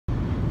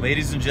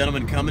Ladies and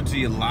gentlemen, coming to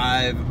you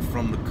live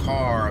from the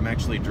car. I'm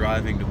actually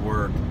driving to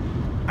work.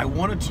 I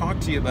want to talk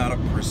to you about a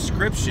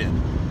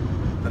prescription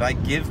that I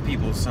give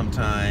people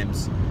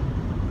sometimes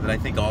that I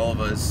think all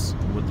of us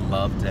would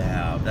love to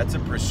have. That's a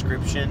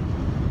prescription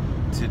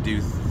to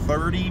do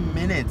 30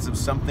 minutes of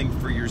something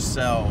for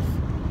yourself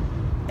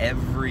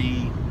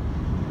every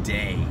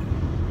day.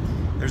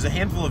 There's a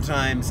handful of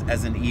times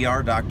as an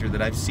ER doctor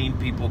that I've seen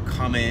people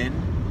come in,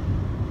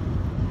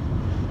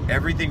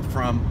 everything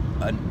from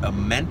a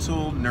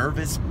mental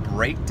nervous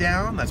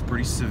breakdown that's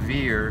pretty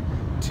severe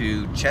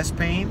to chest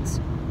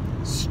pains,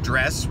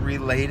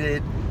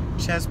 stress-related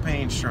chest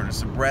pain,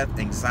 shortness of breath,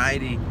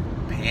 anxiety,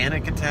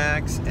 panic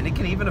attacks, and it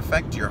can even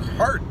affect your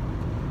heart.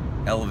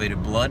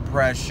 Elevated blood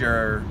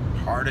pressure,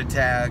 heart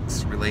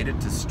attacks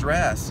related to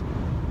stress.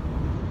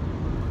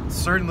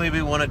 Certainly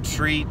we want to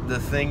treat the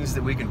things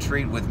that we can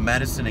treat with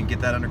medicine and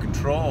get that under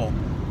control,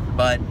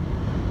 but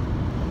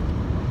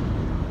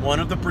one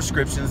of the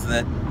prescriptions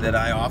that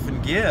I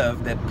often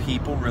give that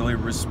people really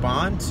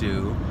respond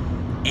to,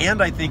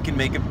 and I think can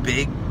make a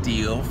big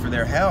deal for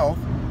their health,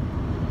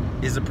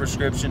 is a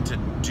prescription to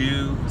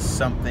do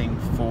something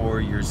for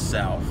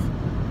yourself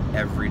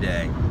every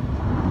day.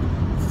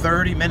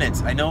 30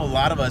 minutes. I know a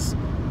lot of us,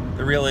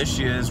 the real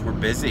issue is we're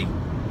busy.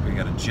 We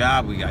got a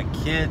job, we got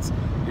kids.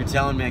 You're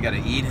telling me I got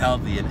to eat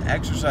healthy and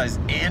exercise,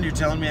 and you're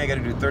telling me I got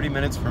to do 30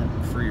 minutes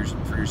for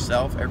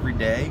yourself every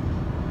day.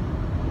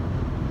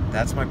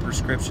 That's my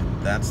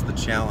prescription. That's the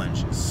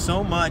challenge.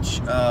 So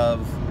much of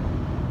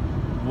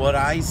what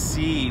I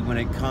see when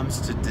it comes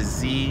to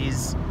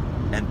disease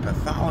and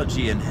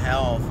pathology and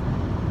health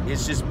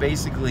is just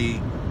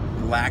basically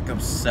lack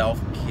of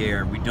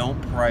self-care. We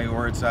don't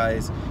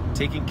prioritize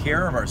taking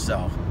care of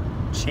ourselves,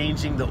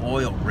 changing the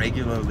oil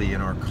regularly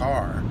in our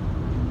car.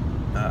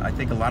 I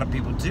think a lot of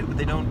people do, but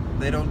they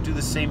don't do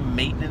the same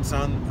maintenance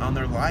on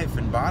their life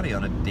and body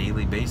on a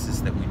daily basis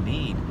that we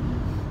need.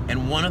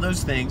 And one of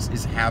those things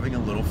is having a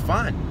little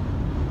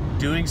fun,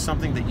 doing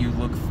something that you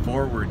look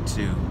forward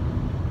to.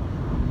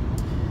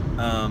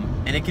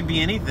 And it can be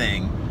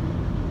anything.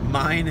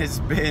 Mine has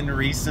been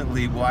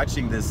recently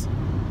watching this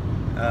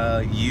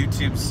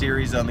YouTube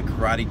series on the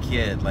Karate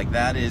Kid. Like,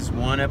 that is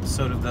one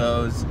episode of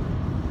those.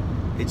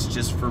 It's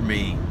just for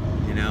me,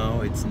 you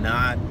know. It's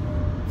not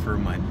for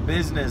my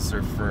business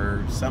or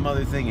for some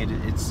other thing. It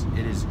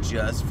is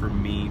just for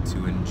me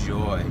to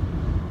enjoy.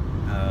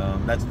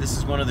 This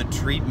is one of the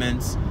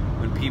treatments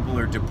when people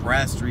are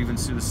depressed or even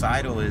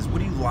suicidal is, what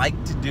do you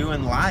like to do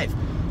in life?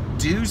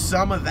 Do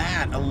some of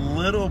that a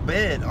little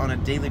bit on a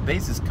daily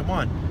basis. Come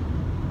on.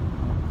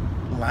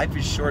 Life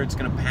is short. It's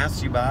going to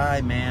pass you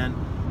by, man.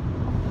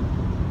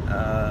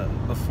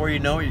 Before you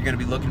know it, you're going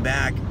to be looking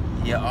back.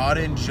 You ought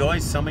to enjoy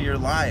some of your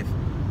life.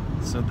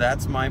 So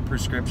that's my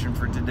prescription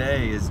for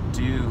today, is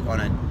do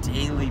on a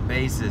daily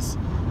basis.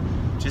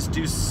 Just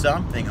do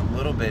something a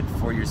little bit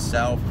for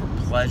yourself, for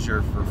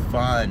pleasure, for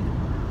fun.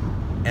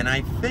 And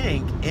I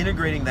think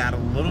integrating that a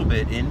little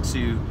bit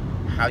into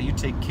how you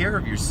take care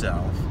of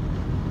yourself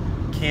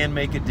can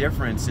make a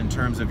difference in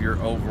terms of your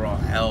overall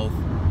health,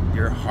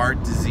 your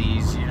heart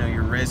disease, you know,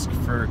 your risk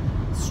for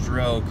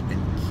stroke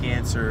and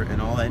cancer and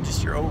all that, and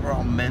just your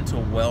overall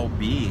mental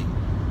well-being.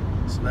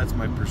 So that's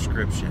my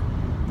prescription.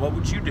 What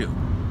would you do?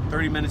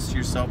 30 minutes to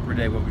yourself per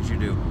day, what would you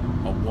do?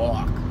 A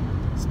walk.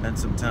 Spend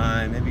some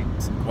time, maybe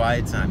some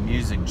quiet time,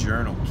 music,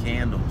 journal,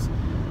 candles,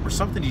 or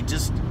something you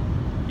just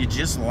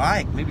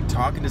like. Maybe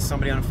talking to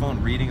somebody on the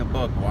phone, reading a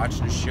book,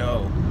 watching a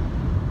show,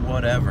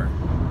 whatever.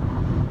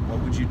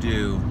 What would you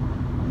do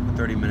for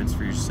 30 minutes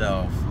for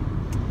yourself?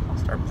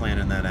 Start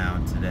planning that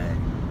out today.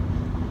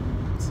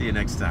 See you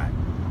next time.